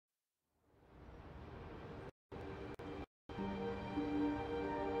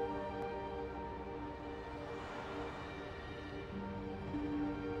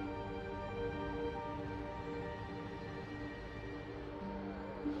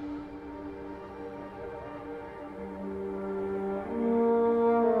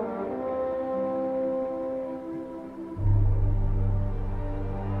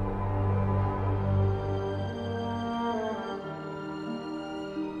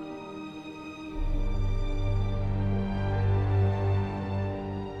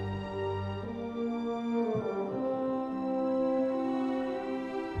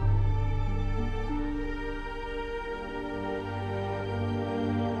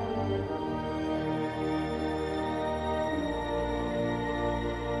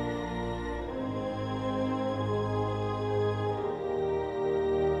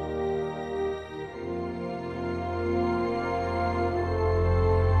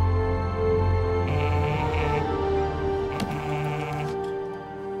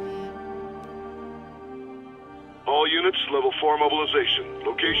Level 4 mobilization.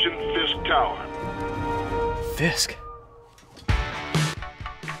 Location, Fisk Tower. Fisk?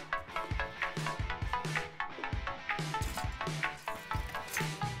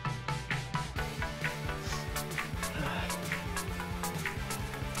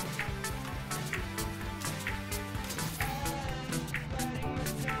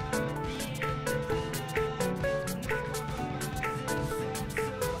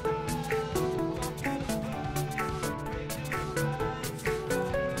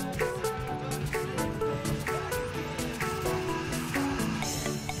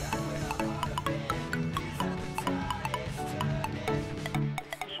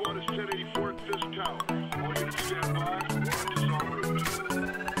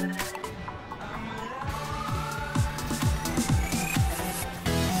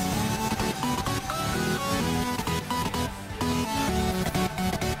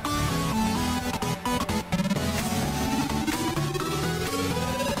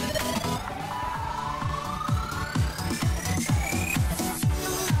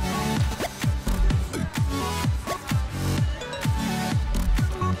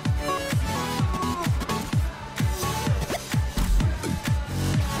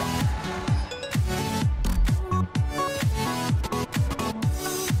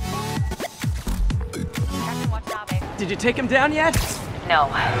 Did you take him down yet? No.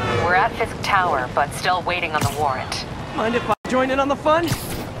 We're at Fisk Tower, but still waiting on the warrant. Mind if I join in on the fun?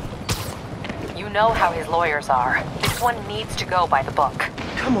 You know how his lawyers are. This one needs to go by the book.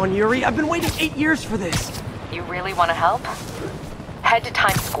 Come on, Yuri. I've been waiting 8 years for this. You really want to help? Head to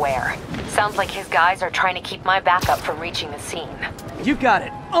Times Square. Sounds like his guys are trying to keep my backup from reaching the scene. You got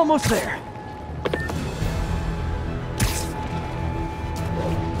it. Almost there.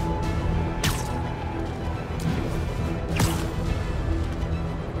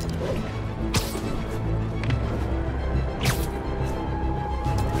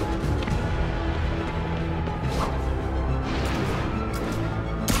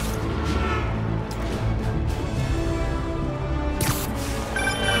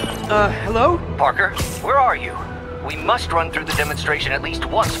 Hello? Parker, where are you? We must run through the demonstration at least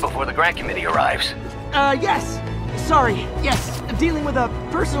once before the grant committee arrives. Yes. Sorry. Yes. Dealing with a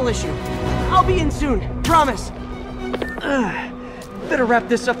personal issue. I'll be in soon. Promise. Better wrap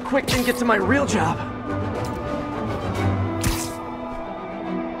this up quick and get to my real job.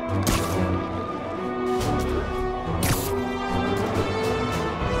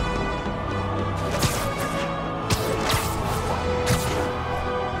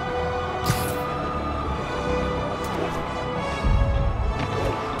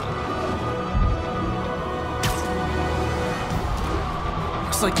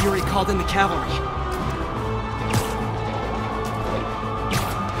 Looks like Yuri called in the cavalry.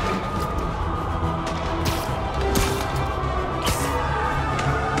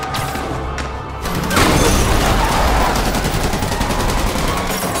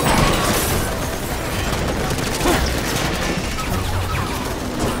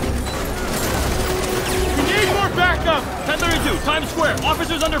 We need more backup! 1032, Times Square,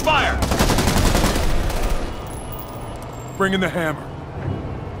 officers under fire! Bring in the hammer.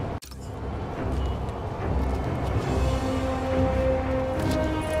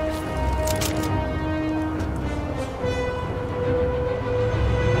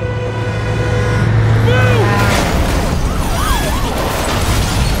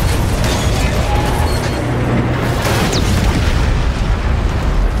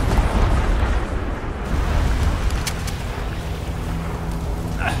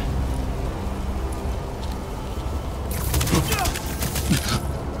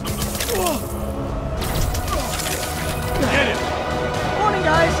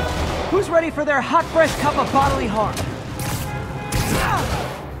 For their hot, fresh cup of bodily harm.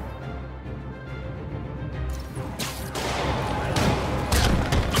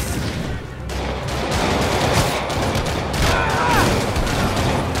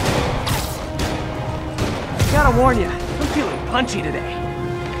 Gotta warn you, I'm feeling punchy today.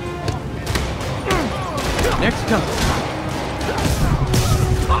 Next comes.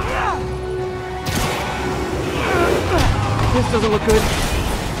 This doesn't look good.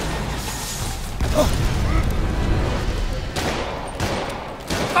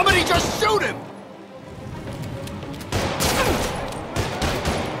 Somebody just shoot him!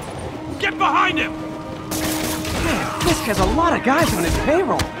 Get behind him! Man, Fisk has a lot of guys on his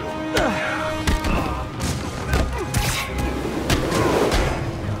payroll.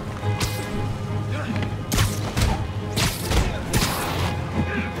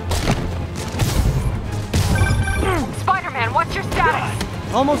 Spider-Man, what's your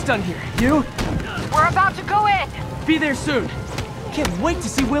status? Almost done here. You? We're about to go in. Be there soon. Can't wait to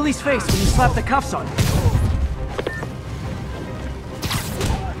see Willie's face when you slap the cuffs on.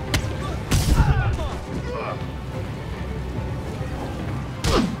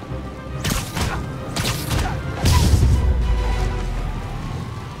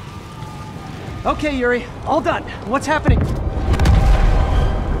 Okay, Yuri. All done. What's happening?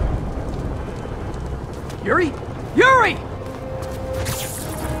 Yuri? Yuri!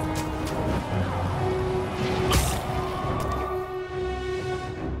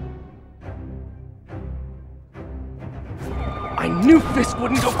 I knew Fisk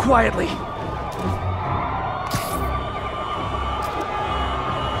wouldn't go quietly.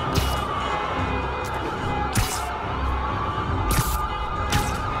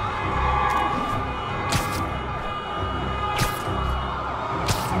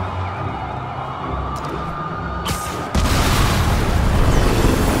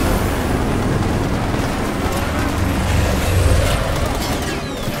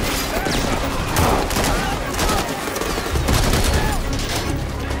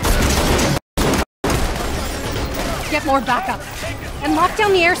 Get more backup. And lock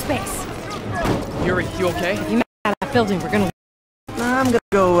down the airspace. Yuri, you okay? You met at that building, we're gonna... I'm gonna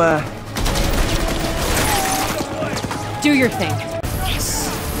go, do your thing. Yes!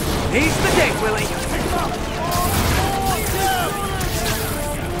 He's the day, Willie!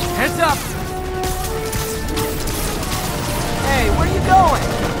 Heads up! Hey, where are you going?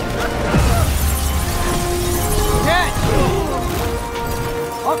 Catch!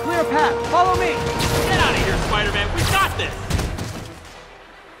 I'll clear a path. Follow me! Get out of here, Spider-Man. We got this!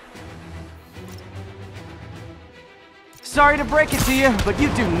 Sorry to break it to you, but you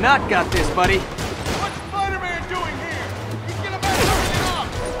do not got this, buddy. What's Spider-Man doing here? He's gonna mess everything up!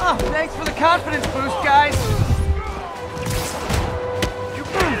 Oh, thanks for the confidence boost, guys.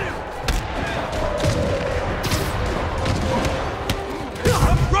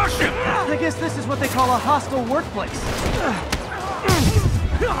 Rush him! I guess this is what they call a hostile workplace.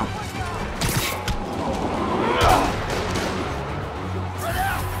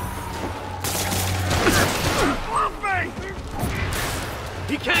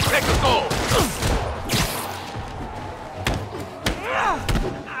 He can't take a goal!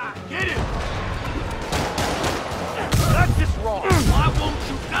 Get him! That's just wrong! Why won't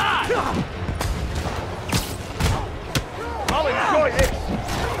you die? I'll enjoy this!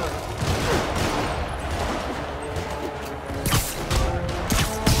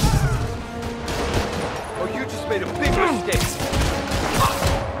 Oh, you just made a big mistake!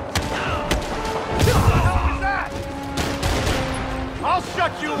 I'll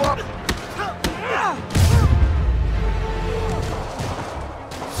shut you up!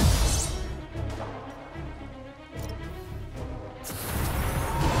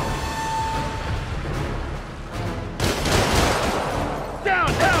 Down,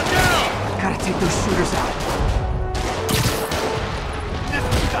 down, down! Gotta take those shooters out. This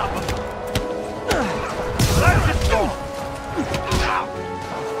will stop us! Let's just go!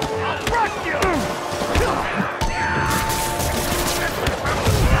 I'll rush you!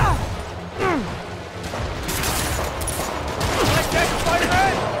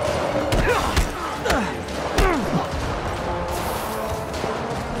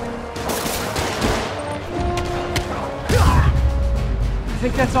 I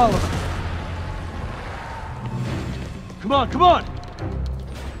think that's all of them. Come on, come on!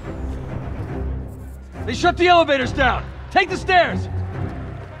 They shut the elevators down! Take the stairs!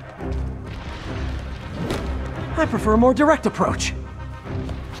 I prefer a more direct approach.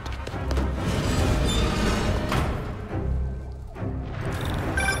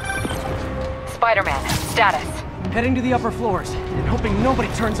 Spider-Man, status. Heading to the upper floors, and hoping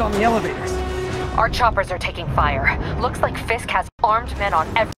nobody turns on the elevators. Our choppers are taking fire. Looks like Fisk has armed men on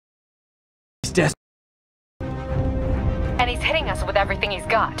every... He's dead. And he's hitting us with everything he's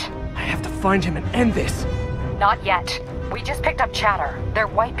got. I have to find him and end this. Not yet. We just picked up chatter. They're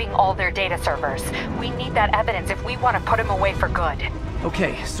wiping all their data servers. We need that evidence if we want to put him away for good.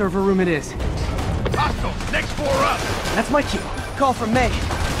 Okay, server room it is. Hostile, next floor up! That's my cue. Call from May.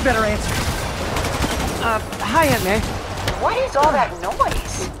 Better answer. Hi, Aunt May. What is all that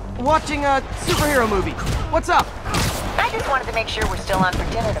noise? Watching a superhero movie. What's up? I just wanted to make sure we're still on for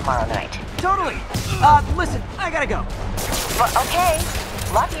dinner tomorrow night. Totally. Listen, I gotta go. But okay.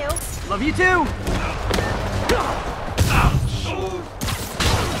 Love you. Love you too.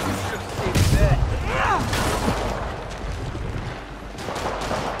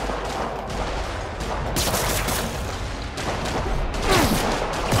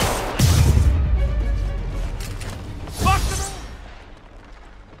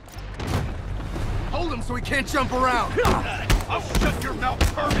 Hold him so he can't can't jump around. I'll shut your mouth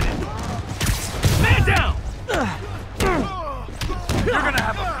permanently. Man down! You're gonna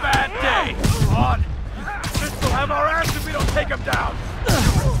have a bad day. On. This will have our ass if we don't take him down.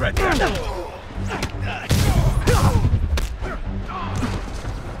 Regge.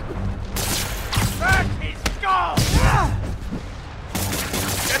 Back his skull!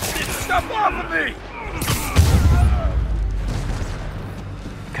 Get this stuff off of me!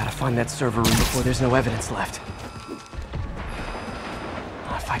 Gotta find that server room before there's no evidence left.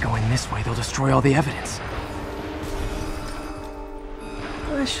 If I go in this way, they'll destroy all the evidence.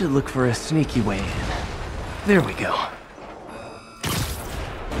 I should look for a sneaky way in. There we go.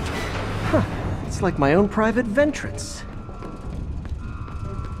 Huh. It's like my own private ventrance.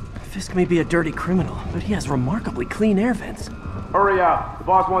 Fisk may be a dirty criminal, but he has remarkably clean air vents. Hurry up. The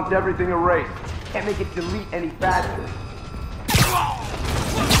boss wants everything erased. Can't make it delete any faster.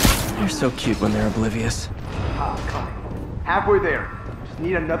 They're so cute when they're oblivious. Cops coming. Halfway there. Just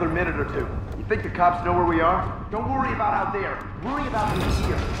need another minute or two. You think the cops know where we are? Don't worry about out there. Worry about in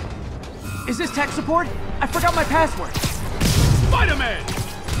here. Is this tech support? I forgot my password. Spider-Man!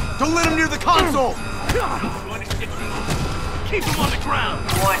 Don't let him near the console! Keep him on the ground!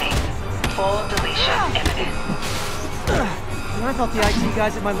 Warning. Full deletion imminent. I thought the IT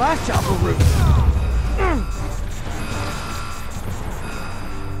guys at my last job were rude.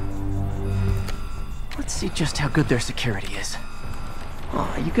 Let's see just how good their security is.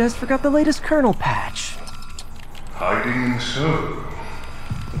 Aw, you guys forgot the latest kernel patch. Hiding so.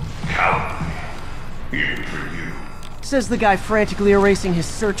 Cowardly. Even for you. Says the guy frantically erasing his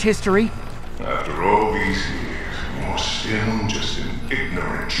search history. After all these years, you're still just an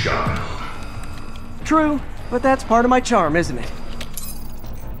ignorant child. True, but that's part of my charm, isn't it?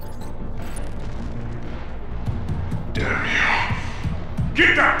 Damn you.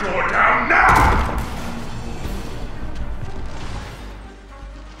 Get that door down now!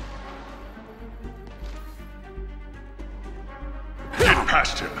 Get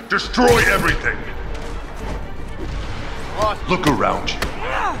past him. Destroy everything. Look around you.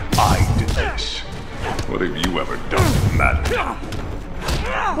 I did this. What have you ever done that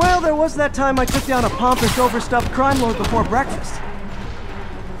mattered? Well, there was that time I took down a pompous, overstuffed crime lord before breakfast.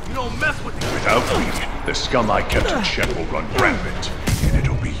 You don't mess with these. Without me, the scum I kept in check will run rampant, and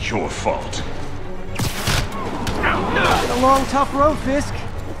it'll be your fault. Been a long, tough road, Fisk.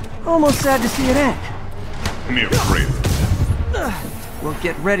 Almost sad to see it end. Mere afraid. We'll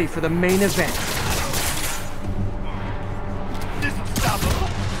get ready for the main event. This will stop him.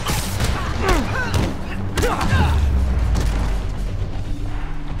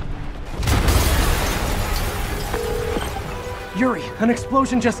 Yuri, an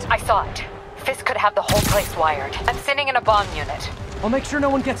explosion just... I saw it. Fisk could have the whole place wired. I'm sitting in a bomb unit. I'll make sure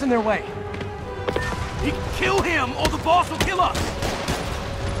no one gets in their way. You kill him, or the boss will kill us!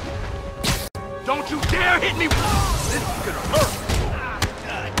 Don't you dare hit me! This is gonna hurt!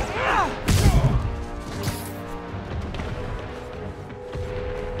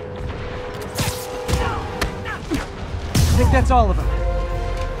 I think that's all of them.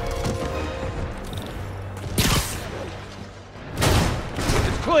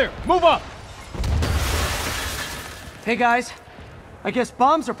 It's clear! Move up! Hey guys, I guess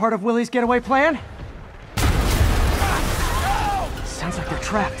bombs are part of Willie's getaway plan? Sounds like they're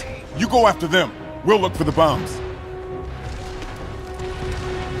trapped. You go after them. We'll look for the bombs.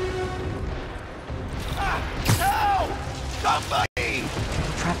 Somebody!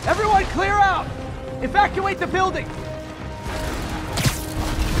 Trapped. Everyone clear out! Evacuate the building!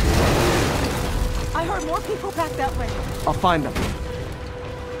 I heard more people back that way. I'll find them.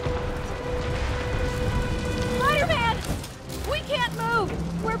 Spider-Man! We can't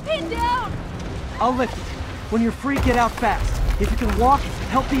move! We're pinned down! I'll lift it. When you're free, get out fast. If you can walk,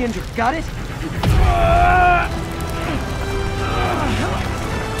 help the injured. Got it?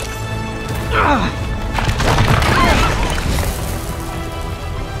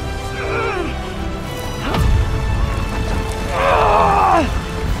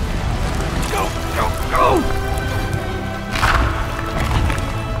 Go! Go! Go!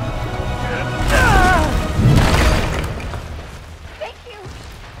 Thank you!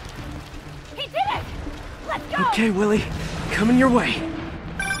 He did it! Let's go! Okay, Willie. Coming your way.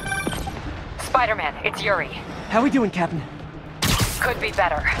 Spider-Man, it's Yuri. How we doing, Captain? Could be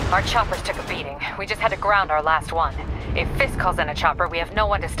better. Our choppers took a beating. We just had to ground our last one. If Fisk calls in a chopper, we have no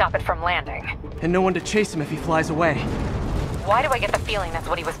one to stop it from landing. And no one to chase him if he flies away. Why do I get the feeling that's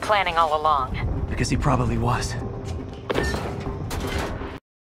what he was planning all along? Because he probably was.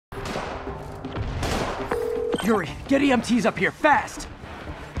 Yuri, get EMTs up here, fast!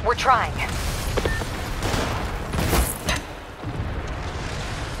 We're trying.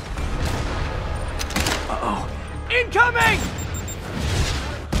 Incoming!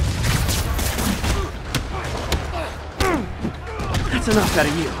 That's enough out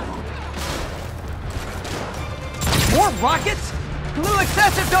of you. More rockets? A little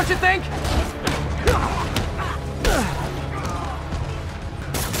excessive, don't you think?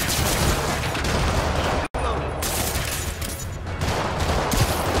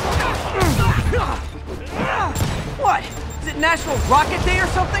 What? Is it National Rocket Day or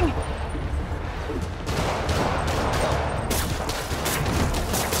something?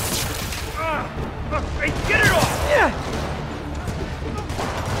 Hey, get it off! Yeah.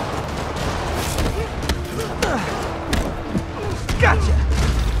 Gotcha!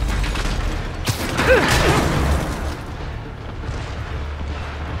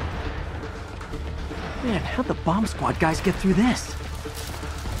 Man, how'd the bomb squad guys get through this?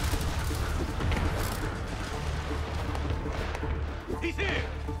 He's here!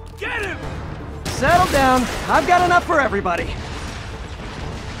 Get him! Settle down. I've got enough for everybody.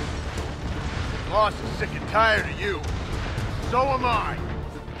 Boss is sick and tired of you. So am I.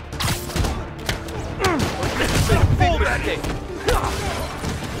 Pull that thing!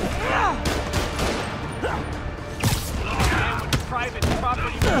 Private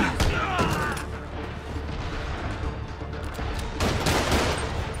property.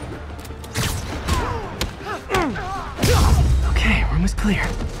 Okay, room is clear.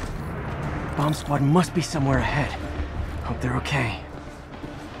 Bomb squad must be somewhere ahead. Hope they're okay.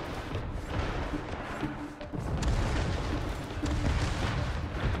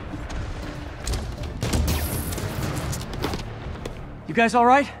 You guys all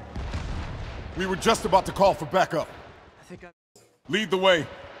right? We were just about to call for backup. I think I... Lead the way.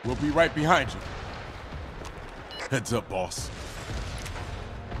 We'll be right behind you. Heads up, boss.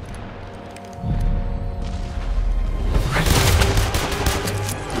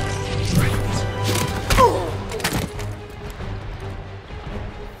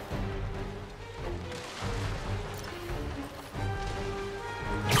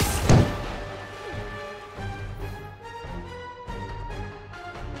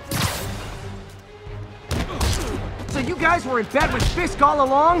 So you guys were in bed with Fisk all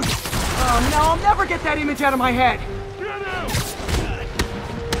along? Oh no, I'll never get that image out of my head.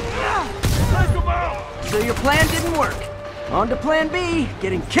 So your plan didn't work. On to plan B,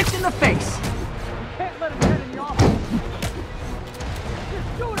 getting kicked in the face. Can't let him get in the office.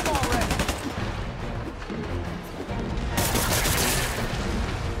 Just do it already.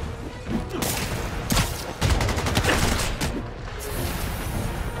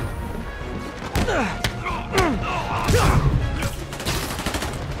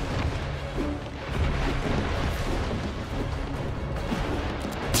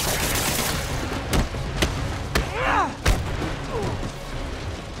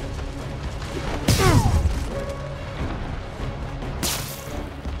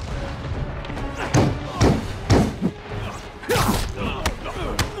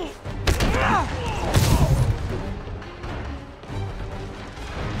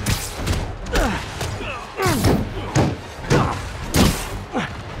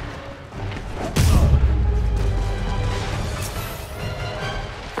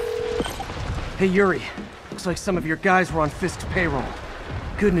 Hey, Yuri. Looks like some of your guys were on Fisk's payroll.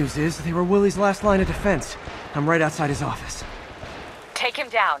 Good news is, they were Willie's last line of defense. I'm right outside his office. Take him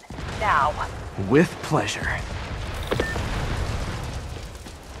down, now. With pleasure.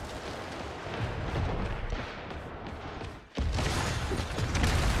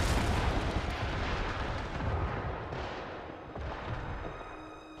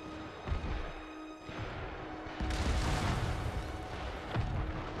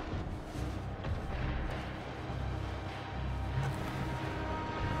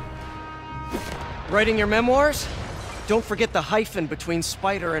 Writing your memoirs? Don't forget the hyphen between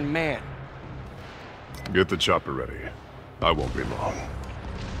spider and man. Get the chopper ready. I won't be long.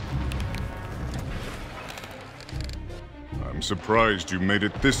 I'm surprised you made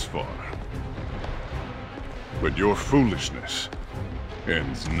it this far. But your foolishness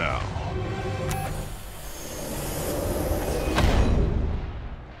ends now.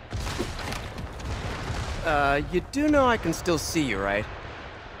 You do know I can still see you, right?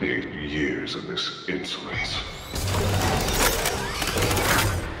 8 years of this insolence.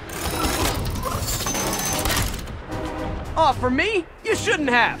 Oh, for me? You shouldn't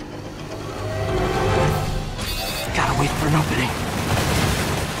have! Gotta wait for an opening.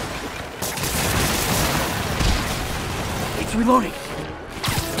 It's reloading.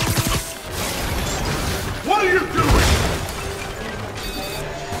 What are you doing?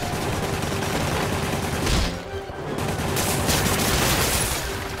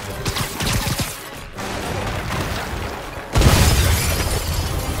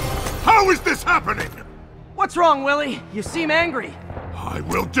 How is this happening? What's wrong, Willie? You seem angry. I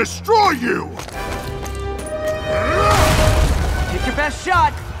will destroy you! Take your best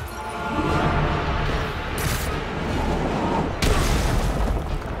shot.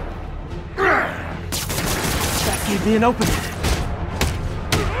 That gave me an opening.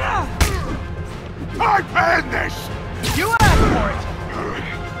 I planned this! You asked for it!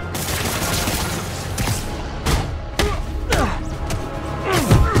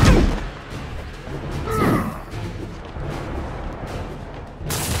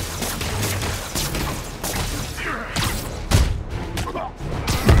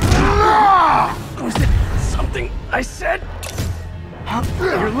 Was it something I said?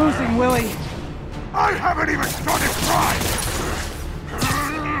 You're losing, Willie. I haven't even started trying!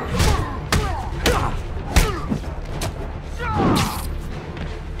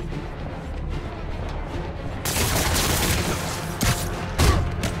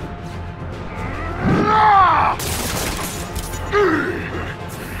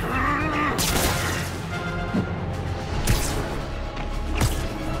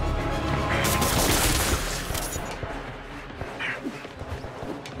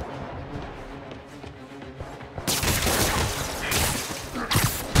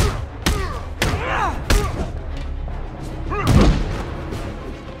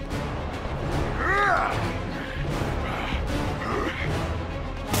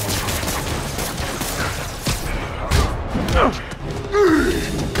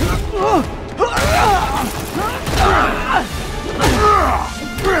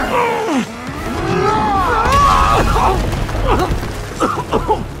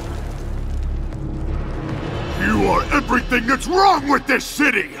 You are everything that's wrong with this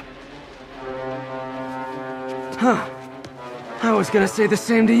city! Huh. I was gonna say the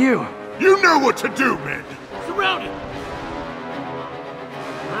same to you. You know what to do, men! Surround it!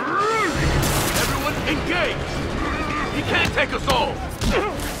 Everyone engage! He can't take us all!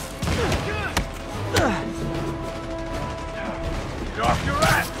 Get off your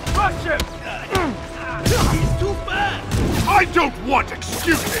ass! Rush him! He's too fast! I don't want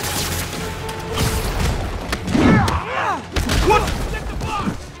excuses! What? Get the box!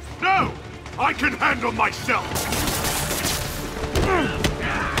 No! I can handle myself!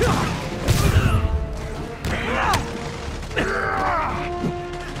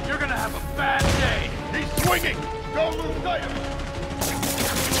 You're gonna have a bad day! He's swinging! Don't lose sight of him!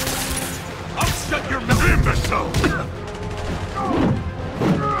 I'll shut your mouth, imbecile!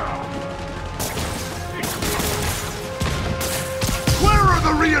 Where are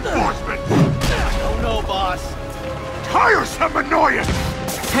the reinforcements? Oh no, boss! Tiresome annoyance!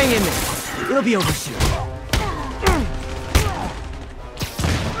 Hang in there. It'll be over soon.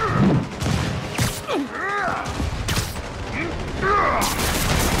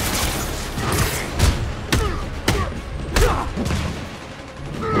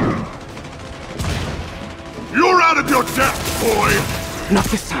 You're out of your depth, boy! Not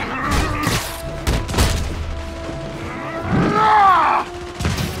this time.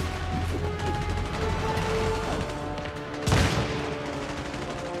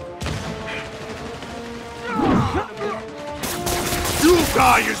 You'll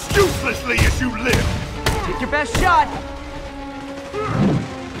die as uselessly as you live! Take your best shot.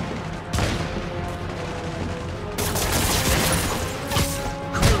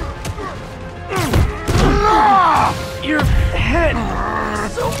 Your head,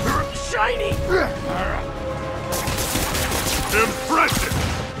 so shiny. Impressive!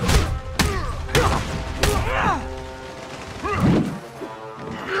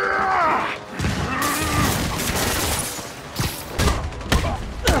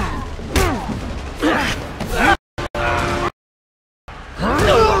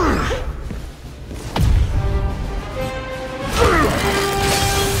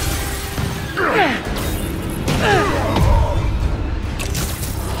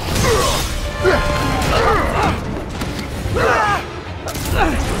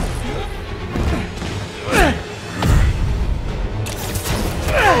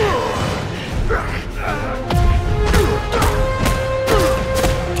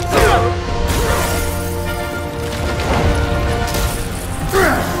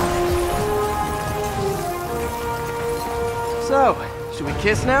 So, should we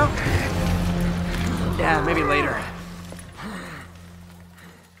kiss now? Yeah, maybe later.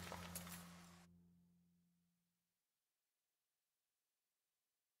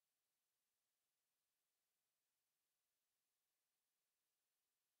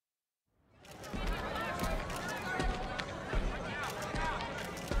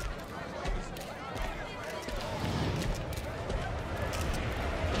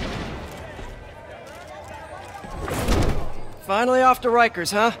 Finally off to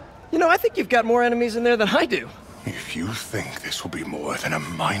Rikers, huh? You know, I think you've got more enemies in there than I do. If you think this will be more than a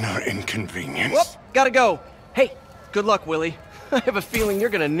minor inconvenience... Whoop, gotta go. Hey, good luck, Willie. I have a feeling you're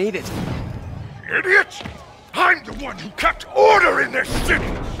gonna need it. Idiot! I'm the one who kept order in this city!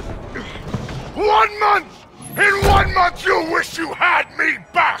 1 month! In 1 month you'll wish you had me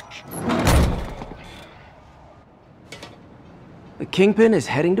back! The Kingpin is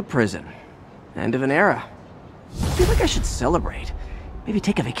heading to prison. End of an era. I feel like I should celebrate. Maybe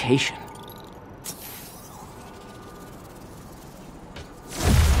take a vacation.